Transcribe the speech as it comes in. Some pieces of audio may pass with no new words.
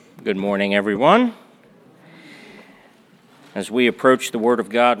Good morning, everyone. As we approach the Word of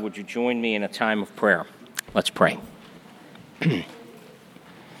God, would you join me in a time of prayer? Let's pray.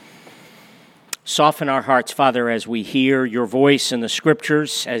 Soften our hearts, Father, as we hear your voice in the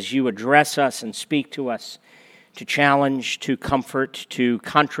Scriptures, as you address us and speak to us, to challenge, to comfort, to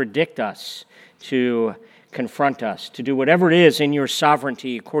contradict us, to confront us, to do whatever it is in your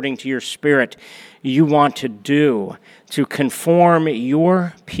sovereignty, according to your Spirit, you want to do, to conform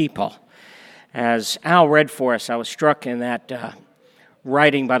your people. As Al read for us, I was struck in that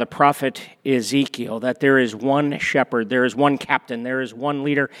writing by the prophet Ezekiel, that there is one shepherd, there is one captain, there is one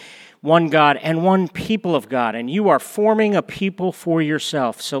leader, one God, and one people of God, and you are forming a people for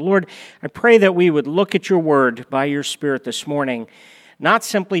yourself. So, Lord, I pray that we would look at your word by your Spirit this morning, not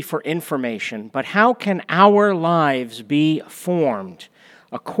simply for information, but how can our lives be formed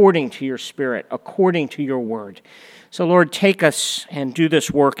according to your Spirit, according to your word. So, Lord, take us and do this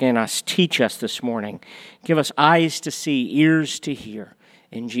work in us. Teach us this morning. Give us eyes to see, ears to hear.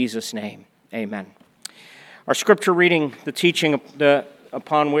 In Jesus' name, amen. Our scripture reading, the teaching, the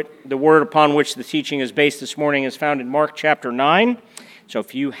word upon which the teaching is based this morning is found in Mark chapter 9. So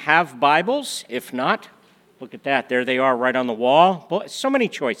if you have Bibles, if not, look at that. There they are right on the wall. So many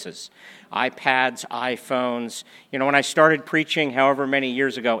choices. iPads, iPhones. You know, when I started preaching however many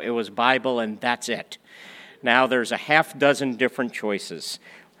years ago, it was Bible and that's it. Now there's a half dozen different choices.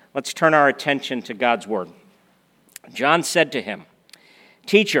 Let's turn our attention to God's word. John said to him,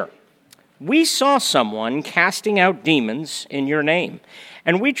 "Teacher, we saw someone casting out demons in your name,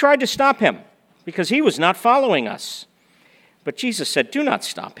 and we tried to stop him because he was not following us." But Jesus said, "Do not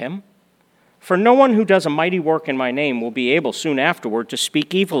stop him. For no one who does a mighty work in my name will be able soon afterward to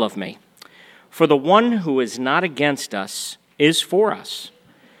speak evil of me. For the one who is not against us is for us.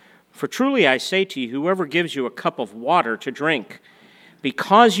 For truly I say to you, whoever gives you a cup of water to drink,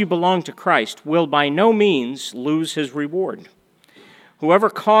 because you belong to Christ, will by no means lose his reward. Whoever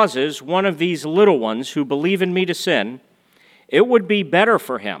causes one of these little ones who believe in me to sin, it would be better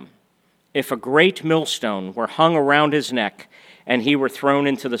for him if a great millstone were hung around his neck and he were thrown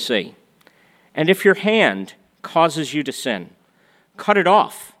into the sea. And if your hand causes you to sin, cut it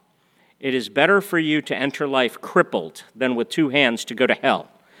off. It is better for you to enter life crippled than with two hands to go to hell,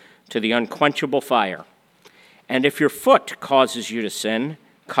 to the unquenchable fire. And if your foot causes you to sin,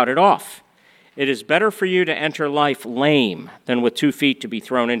 cut it off. It is better for you to enter life lame than with 2 feet to be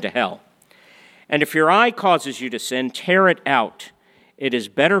thrown into hell. And if your eye causes you to sin, tear it out. It is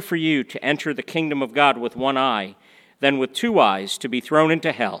better for you to enter the kingdom of God with one eye than with 2 eyes to be thrown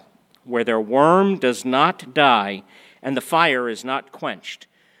into hell, where their worm does not die and the fire is not quenched.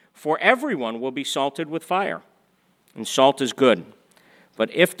 For everyone will be salted with fire, and salt is good. But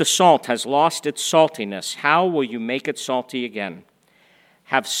if the salt has lost its saltiness, how will you make it salty again?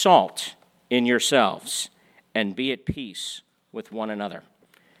 Have salt in yourselves, and be at peace with one another."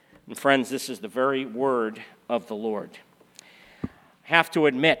 And friends, this is the very word of the Lord. I have to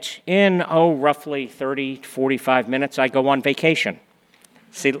admit, in, roughly 30 to 45 minutes, I go on vacation.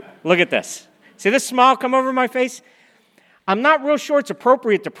 See, look at this. See this smile come over my face? I'm not real sure it's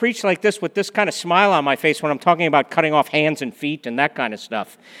appropriate to preach like this with this kind of smile on my face when I'm talking about cutting off hands and feet and that kind of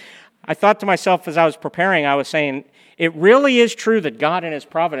stuff. I thought to myself as I was preparing, I was saying, it really is true that God in his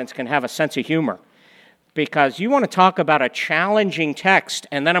providence can have a sense of humor. Because you want to talk about a challenging text,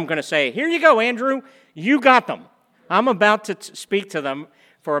 and then I'm going to say, here you go, Andrew, you got them. I'm about to speak to them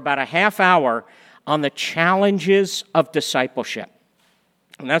for about a half hour on the challenges of discipleship.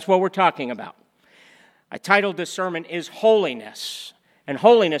 And that's what we're talking about. I titled this sermon, Is Holiness. And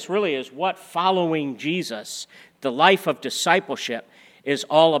holiness really is what following Jesus, the life of discipleship, is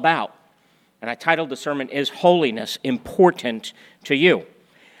all about. And I titled the sermon, Is Holiness Important to You?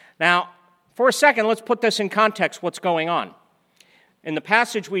 Now, for a second, let's put this in context, what's going on. In the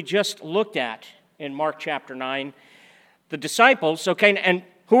passage we just looked at in Mark chapter 9, the disciples, and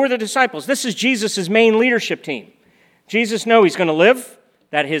who are the disciples? This is Jesus' main leadership team. Jesus knows he's going to live,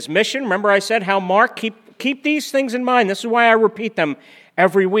 that his mission, remember I said how Mark, keep these things in mind. This is why I repeat them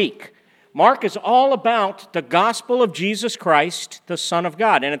every week. Mark is all about the gospel of Jesus Christ, the Son of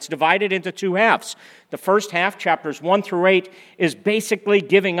God, and it's divided into 2 halves. The first half, chapters 1 through 8, is basically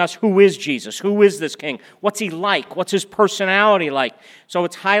giving us who is Jesus, who is this king, what's he like, what's his personality like. So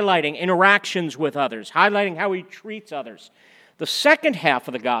it's highlighting interactions with others, highlighting how he treats others. The second half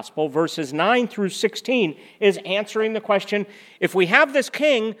of the gospel, verses 9 through 16, is answering the question, if we have this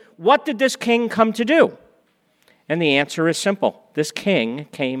king, what did this king come to do? And the answer is simple. This king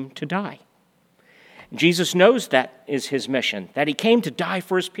came to die. Jesus knows that is his mission, that he came to die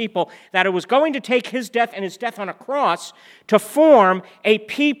for his people, that it was going to take his death and his death on a cross to form a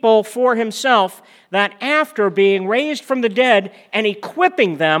people for himself, that after being raised from the dead and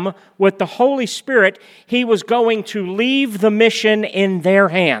equipping them with the Holy Spirit, he was going to leave the mission in their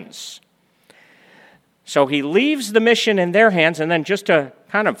hands. So he leaves the mission in their hands, and then just to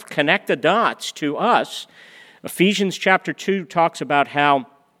kind of connect the dots to us, Ephesians chapter 2 talks about how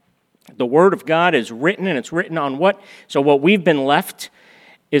the Word of God is written, and it's written on what? So what we've been left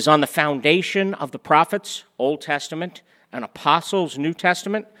is on the foundation of the prophets, Old Testament, and apostles, New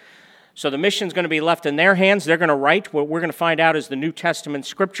Testament. So the mission's going to be left in their hands. They're going to write what we're going to find out is the New Testament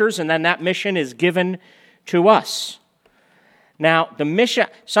scriptures, and then that mission is given to us. Now, the mission,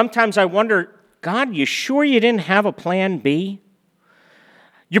 sometimes I wonder, God, you sure you didn't have a plan B?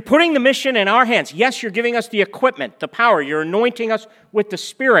 You're putting the mission in our hands. Yes, you're giving us the equipment, the power. You're anointing us with the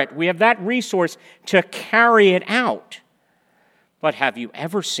Spirit. We have that resource to carry it out. But have you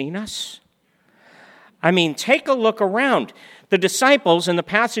ever seen us? I mean, take a look around. The disciples in the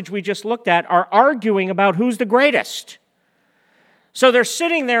passage we just looked at are arguing about who's the greatest. So they're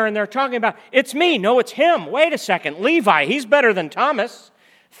sitting there and they're talking about, it's me. No, it's him. Wait a second. Levi, he's better than Thomas.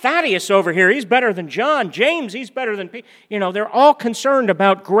 Thaddeus over here, he's better than John. James, he's better than Peter. They're all concerned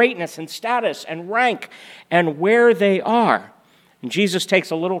about greatness and status and rank and where they are. And Jesus takes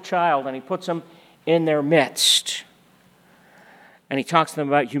a little child and he puts him in their midst. And he talks to them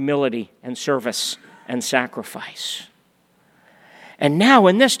about humility and service and sacrifice. And now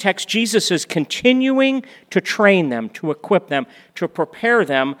in this text, Jesus is continuing to train them, to equip them, to prepare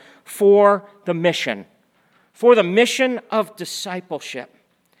them for the mission of discipleship.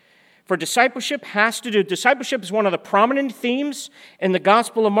 For discipleship is one of the prominent themes in the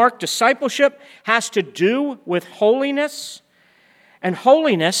Gospel of Mark. Discipleship has to do with holiness. And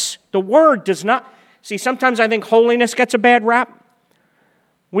holiness, the word does not... See, sometimes I think holiness gets a bad rap.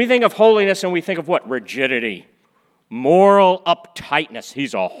 We think of holiness and we think of what? Rigidity. Moral uptightness.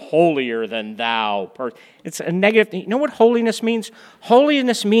 He's a holier than thou person. It's a negative thing. You know what holiness means?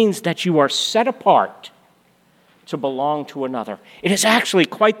 Holiness means that you are set apart to belong to another. It is actually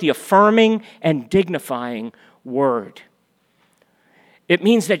quite the affirming and dignifying word. It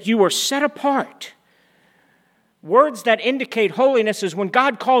means that you are set apart. Words that indicate holiness is when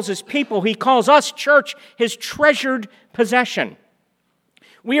God calls his people, he calls us, church, his treasured possession.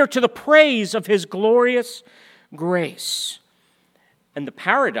 We are to the praise of his glorious grace. And the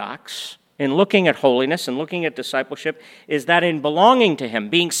paradox in looking at holiness and looking at discipleship is that in belonging to him,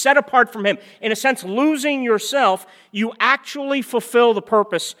 being set apart from him, in a sense losing yourself, you actually fulfill the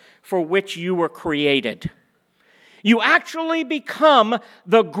purpose for which you were created. You actually become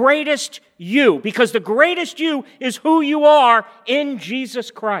the greatest you, because the greatest you is who you are in Jesus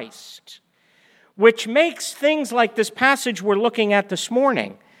Christ, which makes things like this passage we're looking at this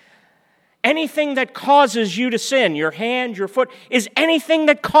morning. Anything that causes you to sin, your hand, your foot, is anything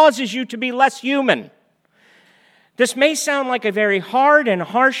that causes you to be less human. This may sound like a very hard and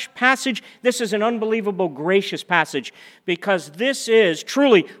harsh passage. This is an unbelievable gracious passage because this is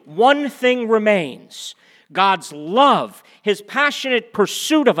truly one thing remains. God's love, his passionate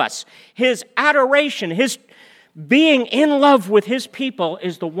pursuit of us, his adoration, his being in love with his people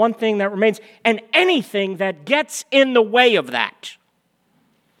is the one thing that remains. And anything that gets in the way of that,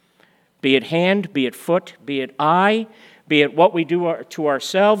 be it hand, be it foot, be it eye, be it what we do to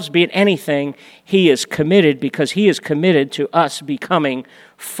ourselves, be it anything, he is committed because he is committed to us becoming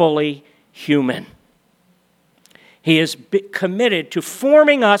fully human. He is committed to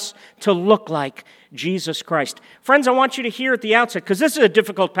forming us to look like Jesus Christ. Friends, I want you to hear at the outset, because this is a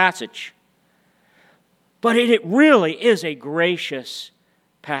difficult passage, but it really is a gracious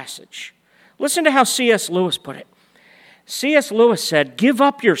passage. Listen to how C.S. Lewis put it. C.S. Lewis said, "Give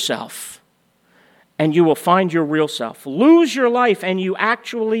up yourself, and you will find your real self. Lose your life, and you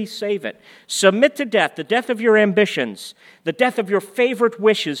actually save it. Submit to death, the death of your ambitions, the death of your favorite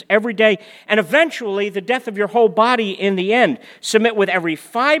wishes every day, and eventually the death of your whole body in the end. Submit with every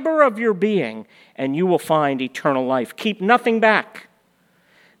fiber of your being, and you will find eternal life. Keep nothing back.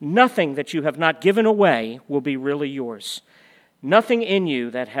 Nothing that you have not given away will be really yours. Nothing in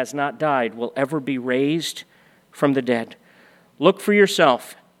you that has not died will ever be raised from the dead. Look for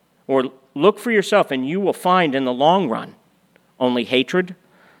yourself, and you will find in the long run only hatred,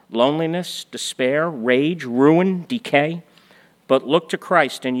 loneliness, despair, rage, ruin, decay. But look to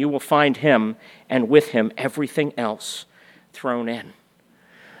Christ, and you will find him, and with him everything else thrown in."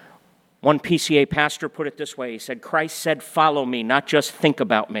 One PCA pastor put it this way. He said, "Christ said, 'Follow me,' not just think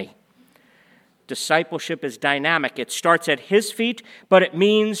about me." Discipleship is dynamic. It starts at his feet, but it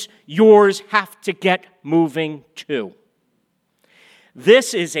means yours have to get moving too.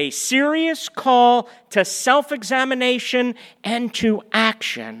 This is a serious call to self-examination and to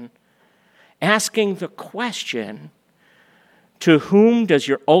action, asking the question, to whom does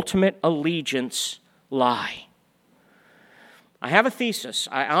your ultimate allegiance lie? I have a thesis.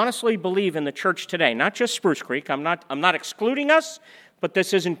 I honestly believe in the church today, not just Spruce Creek. I'm not excluding us, but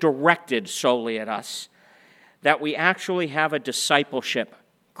this isn't directed solely at us, that we actually have a discipleship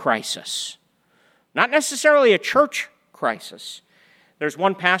crisis. Not necessarily a church crisis. There's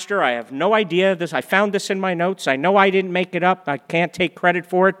one pastor, I have no idea this. I found this in my notes. I know I didn't make it up. I can't take credit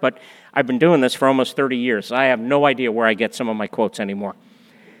for it, but I've been doing this for almost 30 years. I have no idea where I get some of my quotes anymore.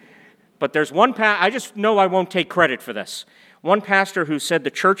 But there's one I just know I won't take credit for this. One pastor who said the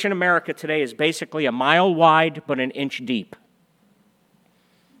church in America today is basically a mile wide but an inch deep.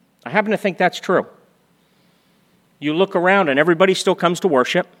 I happen to think that's true. You look around and everybody still comes to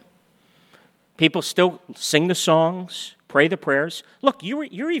worship. People still sing the songs, pray the prayers. Look,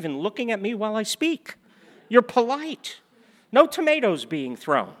 you're even looking at me while I speak. You're polite. No tomatoes being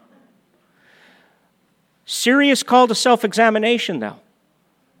thrown. Serious call to self-examination, though.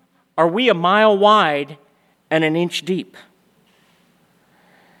 Are we a mile wide and an inch deep?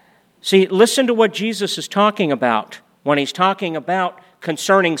 See, listen to what Jesus is talking about when he's talking about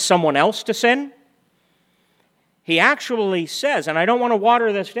concerning someone else to sin. He actually says, and I don't want to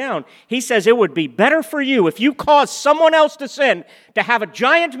water this down, he says it would be better for you if you caused someone else to sin to have a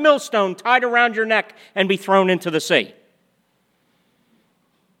giant millstone tied around your neck and be thrown into the sea.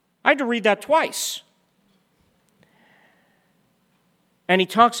 I had to read that twice. And he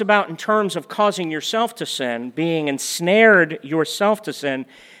talks about in terms of causing yourself to sin, being ensnared yourself to sin,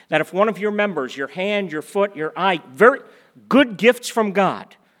 that if one of your members, your hand, your foot, your eye, very good gifts from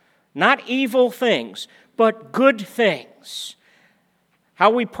God, not evil things, but good things. How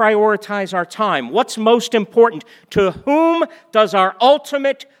we prioritize our time. What's most important? To whom does our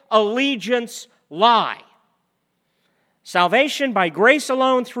ultimate allegiance lie? Salvation by grace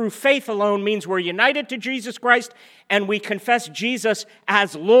alone, through faith alone, means we're united to Jesus Christ and we confess Jesus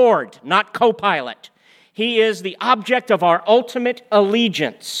as Lord, not co-pilot. He is the object of our ultimate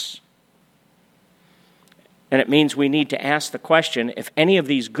allegiance. And it means we need to ask the question, if any of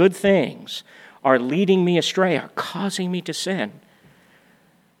these good things are leading me astray, are causing me to sin,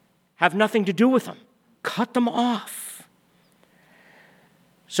 have nothing to do with them. Cut them off.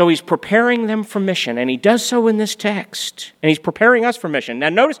 So he's preparing them for mission, and he does so in this text. And he's preparing us for mission. Now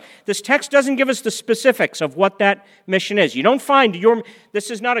notice, this text doesn't give us the specifics of what that mission is. You don't find this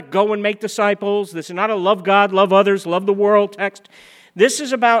is not a go and make disciples. This is not a love God, love others, love the world text. This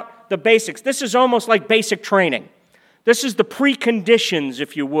is about the basics. This is almost like basic training. This is the preconditions,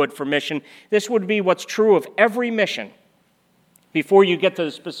 if you would, for mission. This would be what's true of every mission before you get to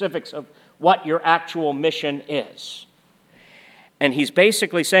the specifics of what your actual mission is. And he's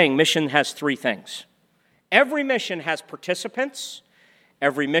basically saying mission has three things. Every mission has participants,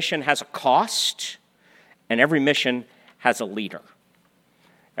 every mission has a cost, and every mission has a leader.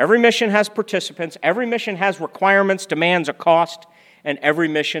 Every mission has participants, every mission has requirements, demands, a cost, and every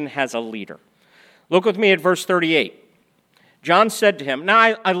mission has a leader. Look with me at verse 38. John said to him, now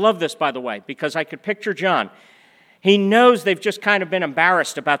I love this, by the way, because I could picture John. He knows they've just kind of been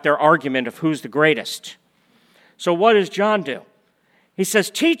embarrassed about their argument of who's the greatest. So what does John do? He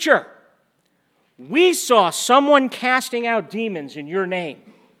says, Teacher, we saw someone casting out demons in your name,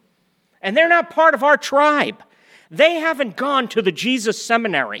 and they're not part of our tribe. They haven't gone to the Jesus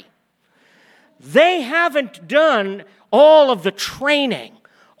seminary. They haven't done all of the training,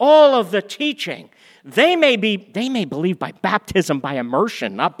 all of the teaching. They may believe by baptism by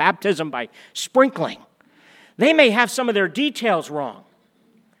immersion, not baptism by sprinkling. They may have some of their details wrong.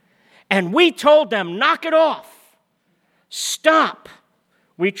 And we told them, knock it off. Stop.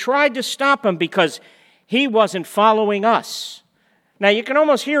 We tried to stop him because he wasn't following us. Now you can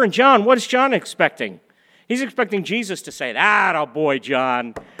almost hear in John, what is John expecting? He's expecting Jesus to say, "Oh boy,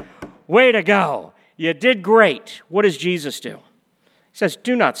 John, way to go. You did great." What does Jesus do? He says,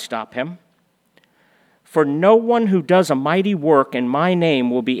 "Do not stop him. For no one who does a mighty work in my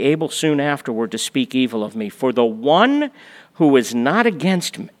name will be able soon afterward to speak evil of me. For the one who is not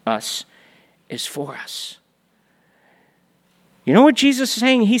against us is for us." You know what Jesus is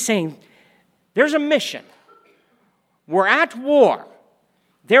saying? He's saying, there's a mission. We're at war.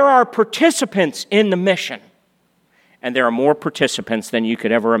 There are participants in the mission. And there are more participants than you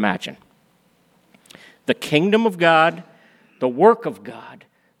could ever imagine. The kingdom of God, the work of God,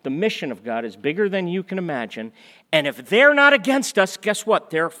 the mission of God is bigger than you can imagine. And if they're not against us, guess what?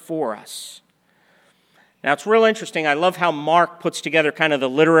 They're for us. Now, it's real interesting. I love how Mark puts together kind of the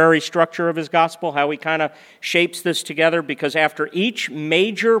literary structure of his gospel, how he kind of shapes this together, because after each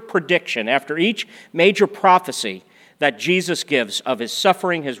major prediction, after each major prophecy that Jesus gives of his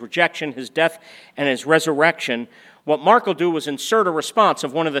suffering, his rejection, his death, and his resurrection, what Mark will do is insert a response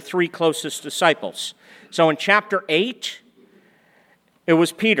of one of the three closest disciples. So in chapter 8, it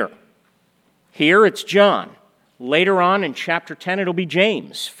was Peter. Here it's John. Later on in chapter 10, it'll be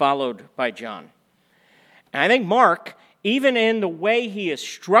James, followed by John. And I think Mark, even in the way he is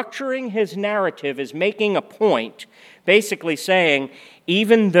structuring his narrative, is making a point, basically saying,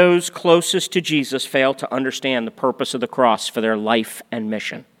 even those closest to Jesus fail to understand the purpose of the cross for their life and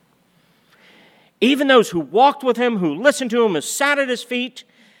mission. Even those who walked with him, who listened to him, who sat at his feet,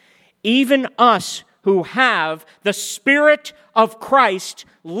 even us who have the Spirit of Christ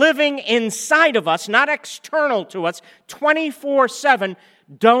living inside of us, not external to us, 24/7,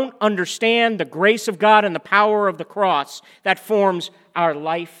 don't understand the grace of God and the power of the cross that forms our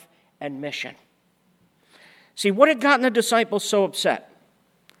life and mission. See, what had gotten the disciples so upset?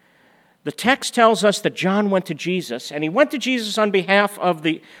 The text tells us that John went to Jesus, and he went to Jesus on behalf of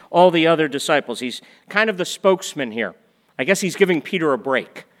all the other disciples. He's kind of the spokesman here. I guess he's giving Peter a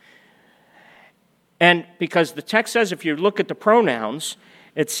break. And because the text says, if you look at the pronouns,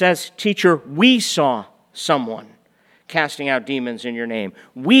 it says, "Teacher, we saw someone casting out demons in your name.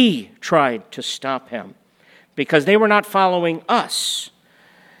 We tried to stop him," because they were not following us.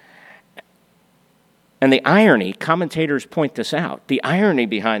 And the irony, commentators point this out, the irony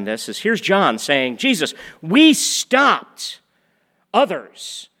behind this is, here's John saying, Jesus, we stopped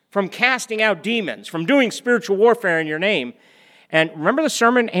others from casting out demons, from doing spiritual warfare in your name. And remember the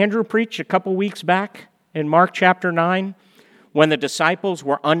sermon Andrew preached a couple weeks back in Mark chapter 9, when the disciples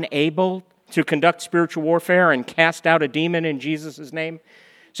were unable to conduct spiritual warfare and cast out a demon in Jesus' name?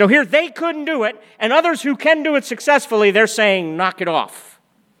 So here they couldn't do it, and others who can do it successfully, they're saying, knock it off.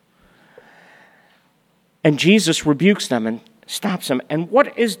 And Jesus rebukes them and stops them. And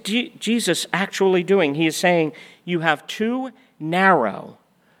what is Jesus actually doing? He is saying, you have too narrow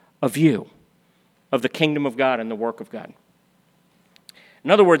a view of the kingdom of God and the work of God.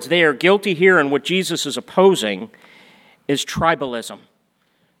 In other words, they are guilty here, and what Jesus is opposing is tribalism.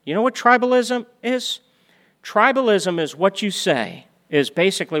 You know what tribalism is? Tribalism is what you say, is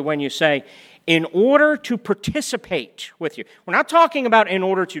basically when you say, in order to participate with you. We're not talking about in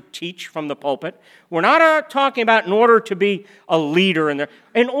order to teach from the pulpit. We're not talking about in order to be a leader in there.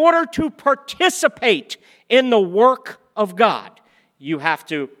 In order to participate in the work of God, you have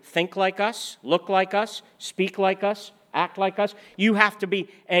to think like us, look like us, speak like us, act like us. You have to be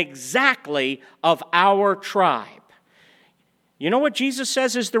exactly of our tribe. You know what Jesus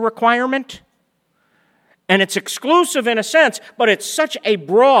says is the requirement? And it's exclusive in a sense, but it's such a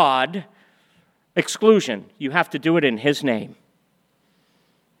broad exclusion. You have to do it in His name.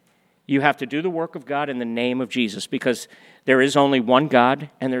 You have to do the work of God in the name of Jesus, because there is only one God,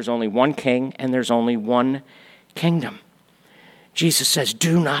 and there's only one King, and there's only one kingdom. Jesus says,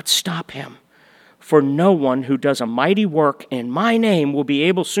 do not stop him, for no one who does a mighty work in my name will be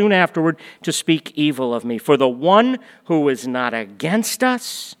able soon afterward to speak evil of me. For the one who is not against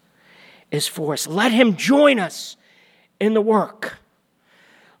us is for us. Let him join us in the work.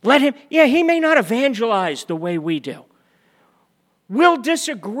 Let him, he may not evangelize the way we do. We'll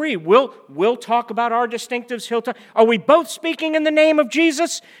disagree. We'll talk about our distinctives. Are we both speaking in the name of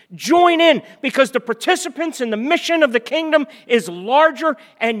Jesus? Join in, because the participants in the mission of the kingdom is larger,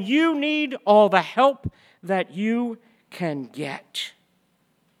 and you need all the help that you can get.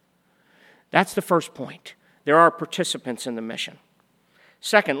 That's the first point. There are participants in the mission.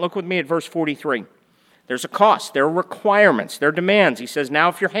 Second, look with me at verse 43. There's a cost. There are requirements. There are demands. He says, now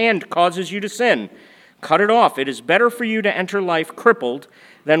if your hand causes you to sin, cut it off. It is better for you to enter life crippled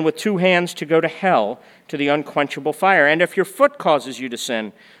than with 2 hands to go to hell, to the unquenchable fire. And if your foot causes you to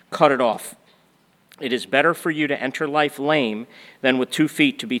sin, cut it off. It is better for you to enter life lame than with 2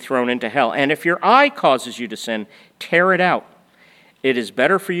 feet to be thrown into hell. And if your eye causes you to sin, tear it out. It is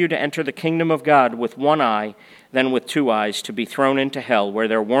better for you to enter the kingdom of God with 1 eye than with 2 eyes to be thrown into hell, where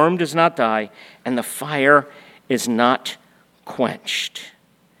their worm does not die and the fire is not quenched.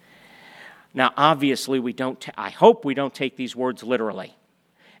 Now, obviously, I hope we don't take these words literally.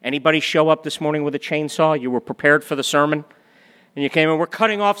 Anybody show up this morning with a chainsaw? You were prepared for the sermon, and you came in, we're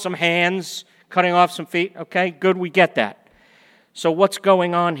cutting off some hands, cutting off some feet. Okay, good, we get that. So what's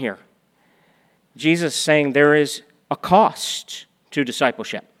going on here? Jesus is saying there is a cost to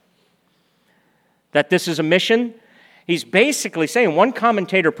discipleship. That this is a mission. He's basically saying, one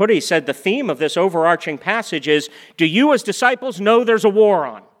commentator put it, he said the theme of this overarching passage is, do you as disciples know there's a war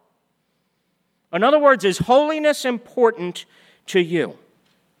on? In other words, is holiness important to you?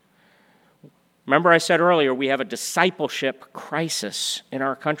 Remember I said earlier, we have a discipleship crisis in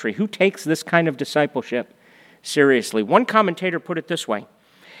our country. Who takes this kind of discipleship seriously? One commentator put it this way.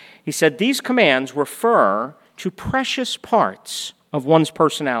 He said, these commands refer to precious parts of one's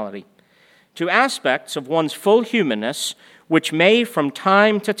personality, to aspects of one's full humanness, which may from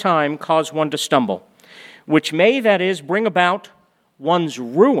time to time cause one to stumble, which may, that is, bring about one's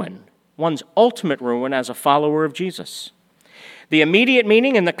ruin, one's ultimate ruin as a follower of Jesus. The immediate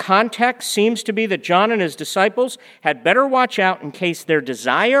meaning in the context seems to be that John and his disciples had better watch out in case their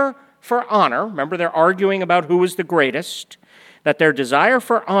desire for honor, remember they're arguing about who is the greatest, that their desire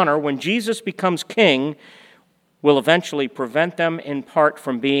for honor when Jesus becomes king will eventually prevent them in part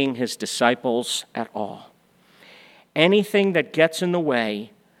from being his disciples at all. Anything that gets in the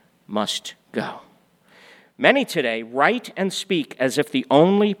way must go. Many today write and speak as if the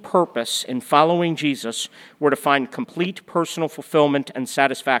only purpose in following Jesus were to find complete personal fulfillment and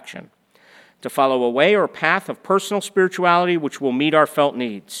satisfaction, to follow a way or path of personal spirituality which will meet our felt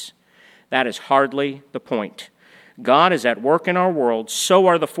needs. That is hardly the point. God is at work in our world, so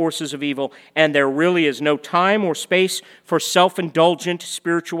are the forces of evil, and there really is no time or space for self-indulgent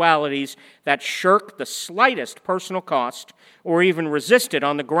spiritualities that shirk the slightest personal cost or even resist it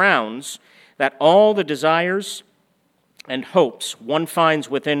on the grounds that all the desires and hopes one finds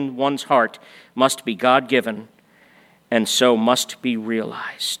within one's heart must be God-given and so must be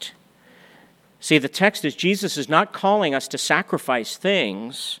realized. See, the text is Jesus is not calling us to sacrifice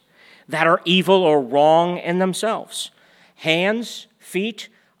things that are evil or wrong in themselves. Hands, feet,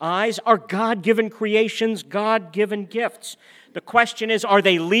 eyes are God-given creations, God-given gifts. The question is, are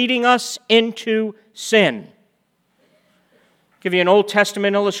they leading us into sin? Give you an Old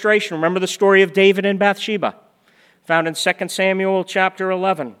Testament illustration. Remember the story of David and Bathsheba, found in 2 Samuel chapter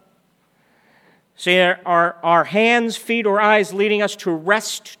 11. See, are our hands, feet, or eyes leading us to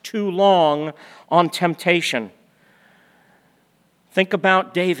rest too long on temptation? Think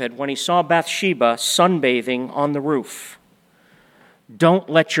about David when he saw Bathsheba sunbathing on the roof. Don't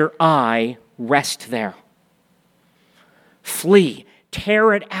let your eye rest there. Flee,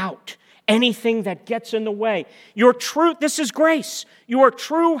 tear it out. Anything that gets in the way. This is grace. Your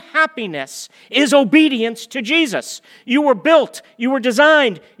true happiness is obedience to Jesus. You were built, you were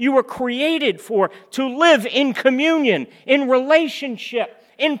designed, you were created to live in communion, in relationship,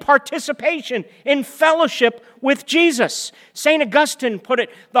 in participation, in fellowship with Jesus. St. Augustine put it,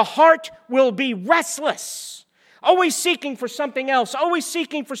 the heart will be restless, always seeking for something else, always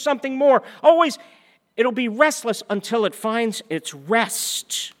seeking for something more, it'll be restless until it finds its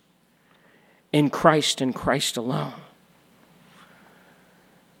rest in Christ and Christ alone.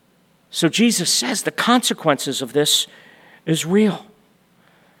 So Jesus says the consequences of this is real.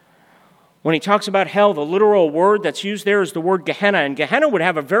 When he talks about hell, the literal word that's used there is the word Gehenna, and Gehenna would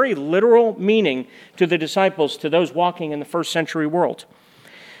have a very literal meaning to the disciples, to those walking in the first century world.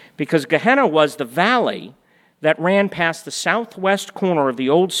 Because Gehenna was the valley that ran past the southwest corner of the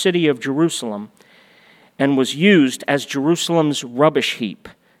old city of Jerusalem and was used as Jerusalem's rubbish heap,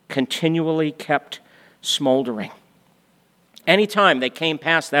 continually kept smoldering. Anytime they came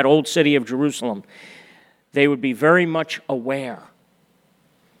past that old city of Jerusalem, they would be very much aware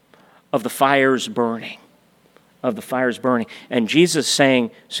of the fires burning, And Jesus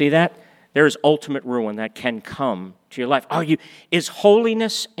saying, see that? There is ultimate ruin that can come to your life. Is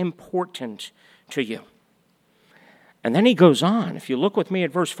holiness important to you? And then he goes on, if you look with me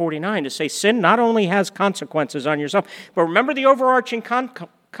at verse 49, to say sin not only has consequences on yourself, but remember the overarching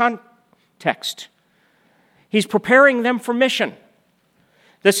context. He's preparing them for mission.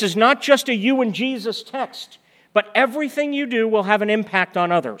 This is not just a you and Jesus text, but everything you do will have an impact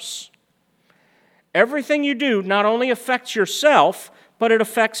on others. Everything you do not only affects yourself, but it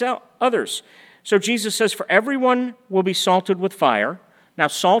affects others. So Jesus says, for everyone will be salted with fire. Now,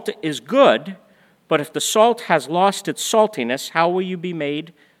 salt is good, but if the salt has lost its saltiness, how will you be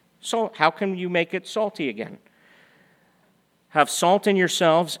made salt? How can you make it salty again? Have salt in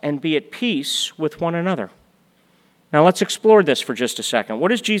yourselves and be at peace with one another. Now let's explore this for just a second. What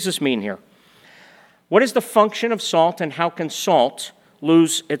does Jesus mean here? What is the function of salt and how can salt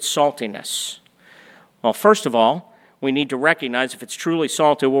lose its saltiness? Well, first of all, we need to recognize if it's truly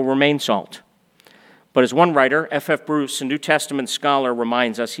salt, it will remain salt. But as one writer, F.F. Bruce, a New Testament scholar,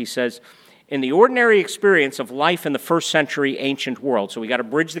 reminds us, he says, in the ordinary experience of life in the first century ancient world, so we got to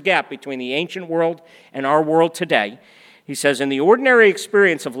bridge the gap between the ancient world and our world today. He says, in the ordinary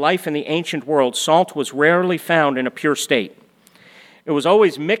experience of life in the ancient world, salt was rarely found in a pure state. It was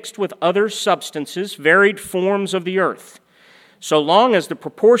always mixed with other substances, varied forms of the earth. so long as the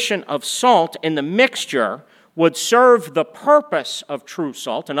proportion of salt in the mixture would serve the purpose of true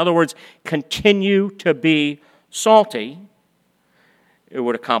salt, in other words, continue to be salty, it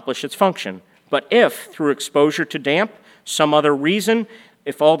would accomplish its function. But if, through exposure to damp, some other reason,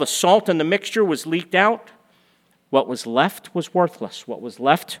 if all the salt in the mixture was leaked out, what was left was worthless. What was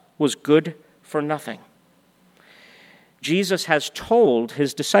left was good for nothing. Jesus has told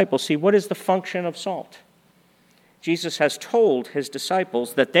his disciples, see, what is the function of salt? Jesus has told his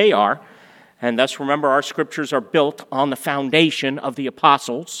disciples that they are, and thus remember our scriptures are built on the foundation of the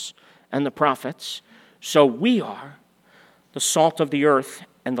apostles and the prophets, so we are the salt of the earth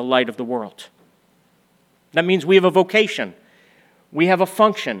and the light of the world. That means we have a vocation. We have a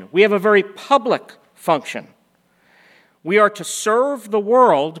function. We have a very public function. We are to serve the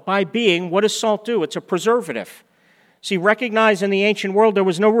world by being, what does salt do? It's a preservative. See, recognize in the ancient world there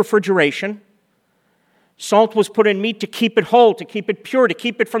was no refrigeration. Salt was put in meat to keep it whole, to keep it pure, to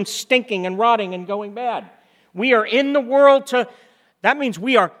keep it from stinking and rotting and going bad. We are in the world that means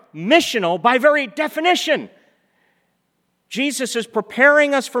we are missional by very definition. Jesus is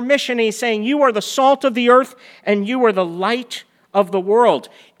preparing us for mission. He's saying, you are the salt of the earth and you are the light of the world.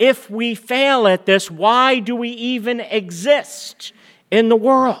 If we fail at this, why do we even exist in the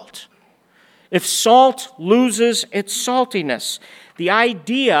world? If salt loses its saltiness, the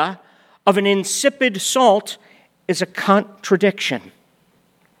idea of an insipid salt is a contradiction.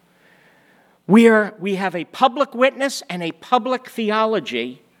 We have a public witness and a public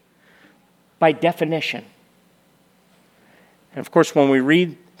theology by definition. And of course, when we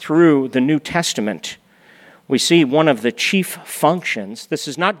read through the New Testament, we see one of the chief functions. This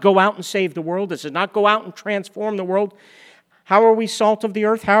is not go out and save the world. This is not go out and transform the world. How are we salt of the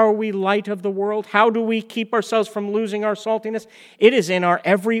earth? How are we light of the world? How do we keep ourselves from losing our saltiness? It is in our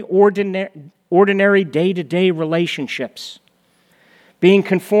every ordinary day-to-day relationships, being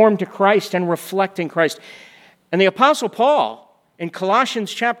conformed to Christ and reflecting Christ. And the Apostle Paul, in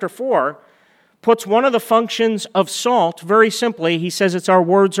Colossians chapter 4, puts one of the functions of salt very simply. He says it's our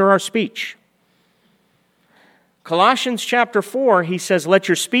words or our speech. Colossians chapter 4, he says, let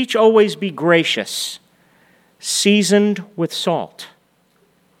your speech always be gracious, seasoned with salt,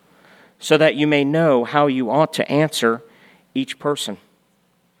 so that you may know how you ought to answer each person.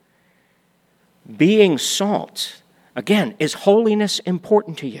 Being salt, again, is holiness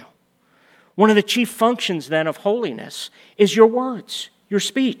important to you? One of the chief functions then of holiness is your words, your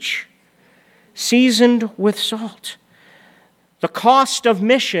speech, seasoned with salt. The cost of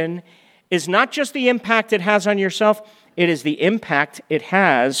mission is not just the impact it has on yourself, it is the impact it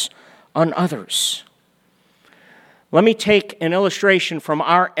has on others. Let me take an illustration from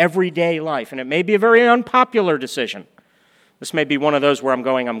our everyday life, and it may be a very unpopular decision. This may be one of those where I'm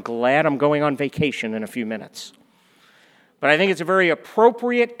glad I'm going on vacation in a few minutes. But I think it's a very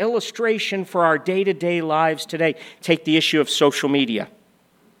appropriate illustration for our day-to-day lives today. Take the issue of social media.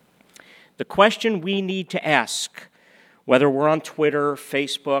 The question we need to ask, whether we're on Twitter,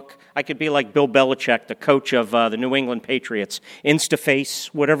 Facebook, I could be like Bill Belichick, the coach of the New England Patriots, Instaface,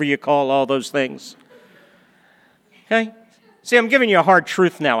 whatever you call all those things. Okay? See, I'm giving you a hard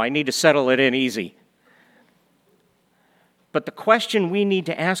truth now. I need to settle it in easy. But the question we need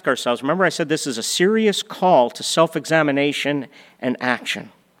to ask ourselves, remember I said this is a serious call to self-examination and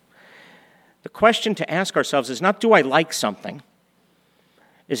action. The question to ask ourselves is not, do I like something?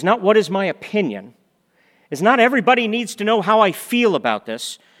 Is not, what is my opinion? Is not, everybody needs to know how I feel about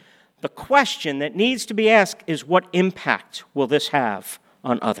this. The question that needs to be asked is, what impact will this have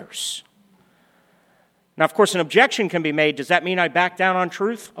on others? Now, of course, an objection can be made. Does that mean I back down on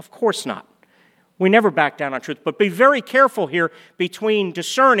truth? Of course not. We never back down on truth. But be very careful here between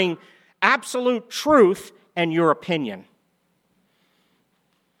discerning absolute truth and your opinion.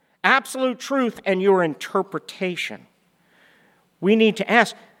 Absolute truth and your interpretation. We need to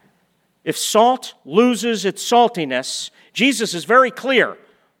ask, if salt loses its saltiness, Jesus is very clear.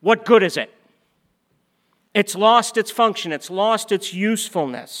 What good is it? It's lost its function. It's lost its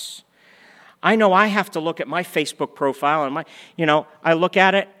usefulness. I know I have to look at my Facebook profile and I look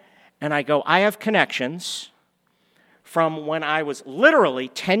at it and I go, I have connections from when I was literally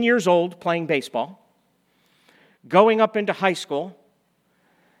 10 years old playing baseball, going up into high school,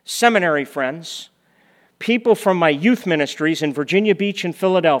 seminary friends, people from my youth ministries in Virginia Beach and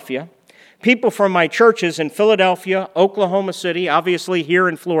Philadelphia, people from my churches in Philadelphia, Oklahoma City, obviously here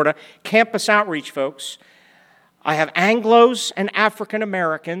in Florida, campus outreach folks. I have Anglos and African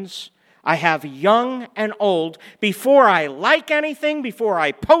Americans. I have young and old. Before I like anything, before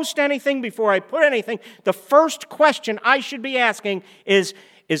I post anything, before I put anything, the first question I should be asking is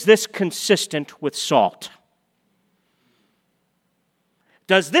this consistent with salt?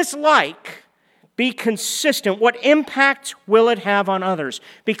 Does this like be consistent? What impact will it have on others?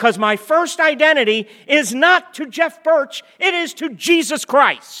 Because my first identity is not to Jeff Birch, it is to Jesus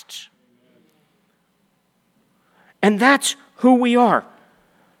Christ. And that's who we are.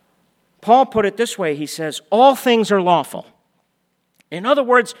 Paul put it this way, he says, all things are lawful. In other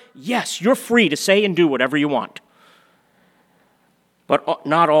words, yes, you're free to say and do whatever you want. But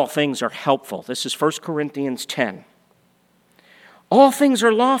not all things are helpful. This is 1 Corinthians 10. All things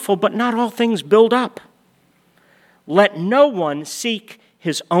are lawful, but not all things build up. Let no one seek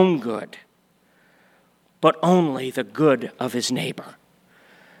his own good, but only the good of his neighbor.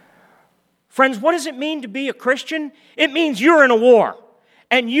 Friends, what does it mean to be a Christian? It means you're in a war,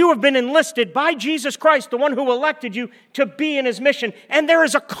 and you have been enlisted by Jesus Christ, the one who elected you, to be in his mission, and there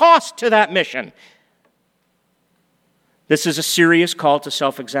is a cost to that mission. This is a serious call to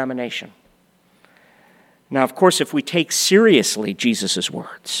self-examination. Now, of course, if we take seriously Jesus'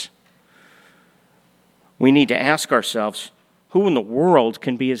 words, we need to ask ourselves, who in the world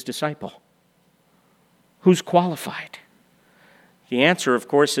can be his disciple? Who's qualified? The answer, of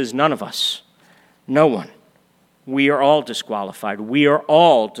course, is none of us. No one. We are all disqualified. We are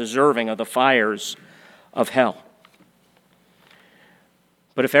all deserving of the fires of hell.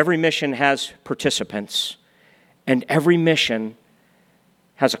 But if every mission has participants, and every mission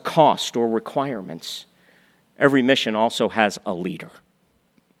has a cost or requirements, every mission also has a leader.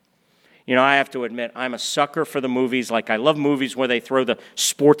 You know, I have to admit, I'm a sucker for the movies. Like, I love movies where they throw the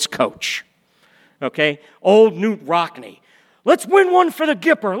sports coach. Okay? Old Newt Rockney. Let's win one for the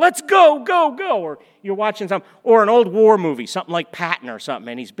Gipper. Let's go, go, go. Or you're watching something, or an old war movie, something like Patton or something,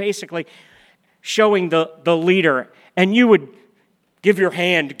 and he's basically showing the leader, and you would give your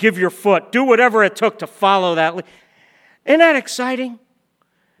hand, give your foot, do whatever it took to follow that. Isn't that exciting?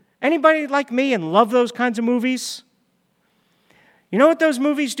 Anybody like me and love those kinds of movies? You know what those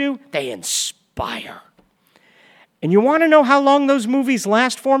movies do? They inspire. And you want to know how long those movies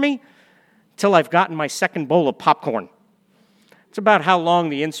last for me? Till I've gotten my second bowl of popcorn. It's about how long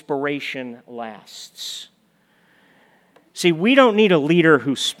the inspiration lasts. See, we don't need a leader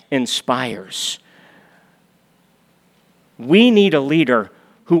who inspires. We need a leader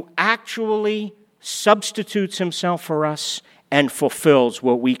who actually substitutes himself for us and fulfills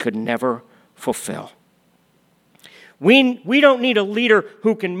what we could never fulfill. We don't need a leader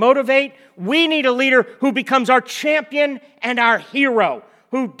who can motivate. We need a leader who becomes our champion and our hero,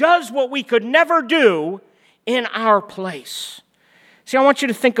 who does what we could never do in our place. See, I want you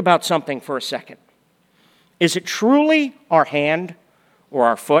to think about something for a second. Is it truly our hand or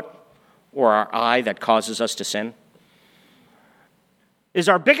our foot or our eye that causes us to sin? Is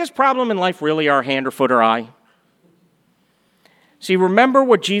our biggest problem in life really our hand or foot or eye? See, remember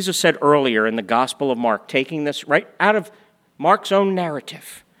what Jesus said earlier in the Gospel of Mark, taking this right out of Mark's own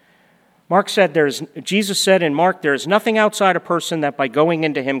narrative. Jesus said in Mark, there is nothing outside a person that by going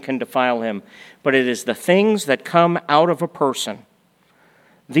into him can defile him, but it is the things that come out of a person.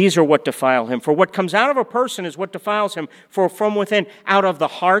 These are what defile him. For what comes out of a person is what defiles him. For from within, out of the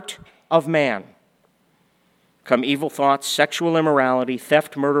heart of man, come evil thoughts, sexual immorality,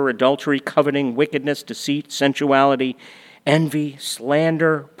 theft, murder, adultery, coveting, wickedness, deceit, sensuality, envy,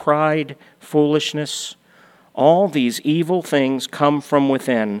 slander, pride, foolishness. All these evil things come from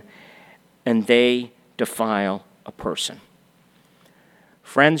within, and they defile a person.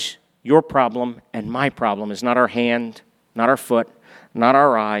 Friends, your problem and my problem is not our hand, not our foot, not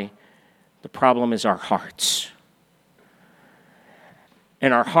our eye. The problem is our hearts.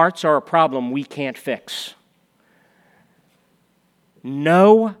 And our hearts are a problem we can't fix.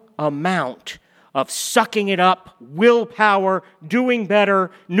 No amount of sucking it up, willpower, doing better,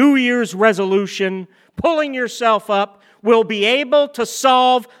 New Year's resolution, pulling yourself up will be able to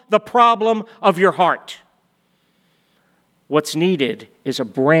solve the problem of your heart. What's needed is a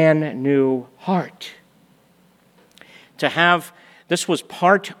brand new heart. This was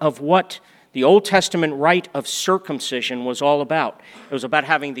part of what the Old Testament rite of circumcision was all about. It was about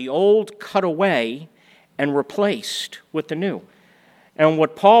having the old cut away and replaced with the new. And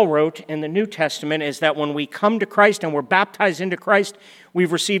what Paul wrote in the New Testament is that when we come to Christ and we're baptized into Christ,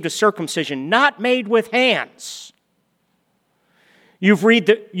 we've received a circumcision not made with hands. You've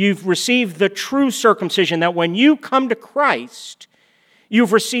received the true circumcision, that when you come to Christ,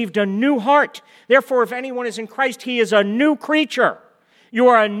 you've received a new heart. Therefore, if anyone is in Christ, he is a new creature. You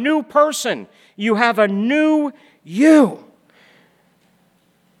are a new person. You have a new you.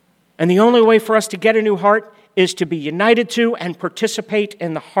 And the only way for us to get a new heart is to be united to and participate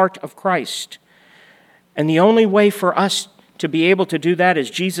in the heart of Christ. And the only way for us to be able to do that is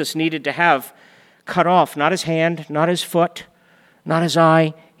Jesus needed to have cut off not his hand, not his foot, not his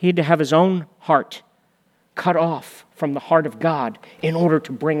eye. He had to have his own heart cut off from the heart of God in order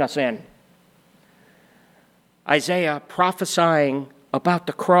to bring us in. Isaiah, prophesying about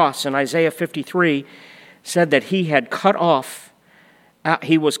the cross in Isaiah 53, said that he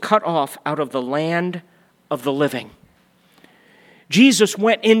was cut off out of the land of the living. Jesus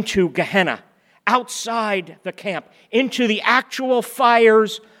went into Gehenna, outside the camp, into the actual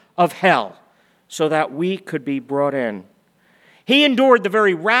fires of hell, so that we could be brought in. He endured the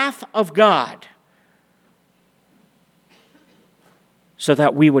very wrath of God so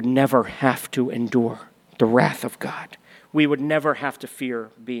that we would never have to endure the wrath of God. We would never have to fear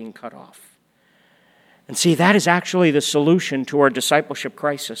being cut off. And see, that is actually the solution to our discipleship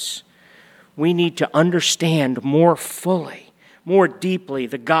crisis. We need to understand more fully, more deeply,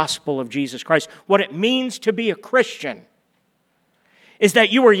 the gospel of Jesus Christ. What it means to be a Christian is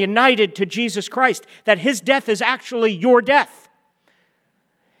that you are united to Jesus Christ, that his death is actually your death.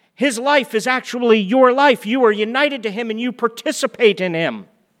 His life is actually your life. You are united to him and you participate in him.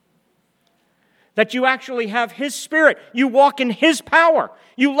 That you actually have his spirit. You walk in his power.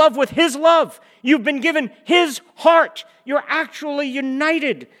 You love with his love. You've been given his heart. You're actually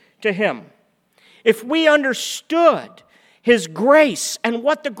united to him. If we understood his grace and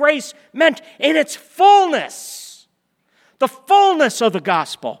what the grace meant in its fullness, the fullness of the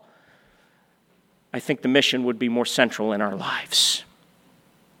gospel, I think the mission would be more central in our lives.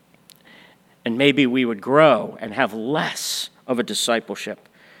 And maybe we would grow and have less of a discipleship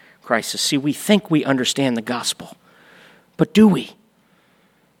crisis. See, we think we understand the gospel, but do we?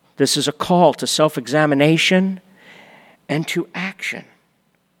 This is a call to self-examination and to action.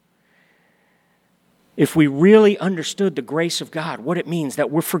 If we really understood the grace of God, what it means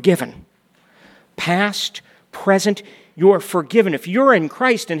that we're forgiven, past, present, you're forgiven. If you're in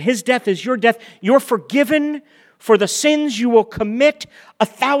Christ and his death is your death, you're forgiven for the sins you will commit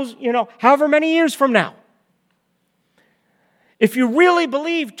however many years from now. If you really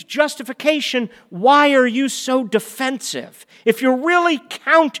believed justification, why are you so defensive? If you're really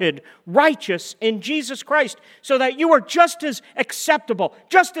counted righteous in Jesus Christ so that you are just as acceptable,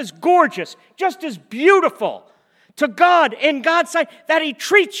 just as gorgeous, just as beautiful to God in God's sight, that he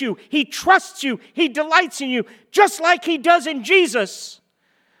treats you, he trusts you, he delights in you, just like he does in Jesus,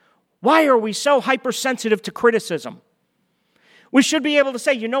 why are we so hypersensitive to criticism? We should be able to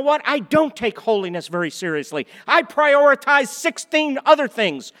say, you know what? I don't take holiness very seriously. I prioritize 16 other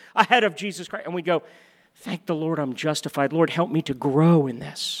things ahead of Jesus Christ. And we go, thank the Lord I'm justified. Lord, help me to grow in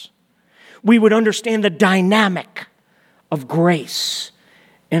this. We would understand the dynamic of grace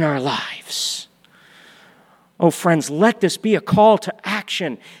in our lives. Oh, friends, let this be a call to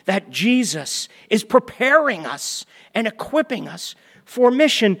action that Jesus is preparing us and equipping us for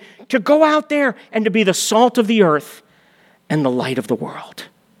mission to go out there and to be the salt of the earth and the light of the world.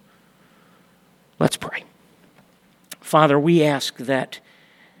 Let's pray. Father, we ask that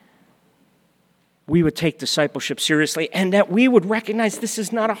we would take discipleship seriously and that we would recognize this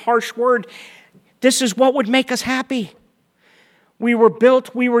is not a harsh word. This is what would make us happy. We were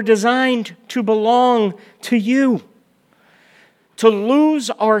built, we were designed to belong to you. To lose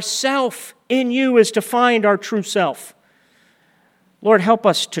ourself in you is to find our true self. Lord, help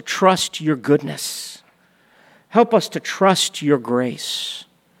us to trust your goodness. Help us to trust your grace.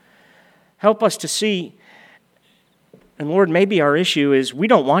 Help us to see, and Lord, maybe our issue is we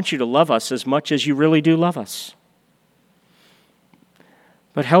don't want you to love us as much as you really do love us.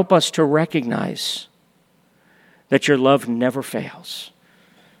 But help us to recognize that your love never fails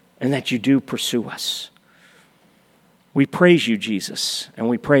and that you do pursue us. We praise you, Jesus, and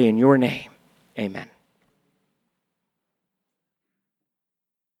we pray in your name. Amen.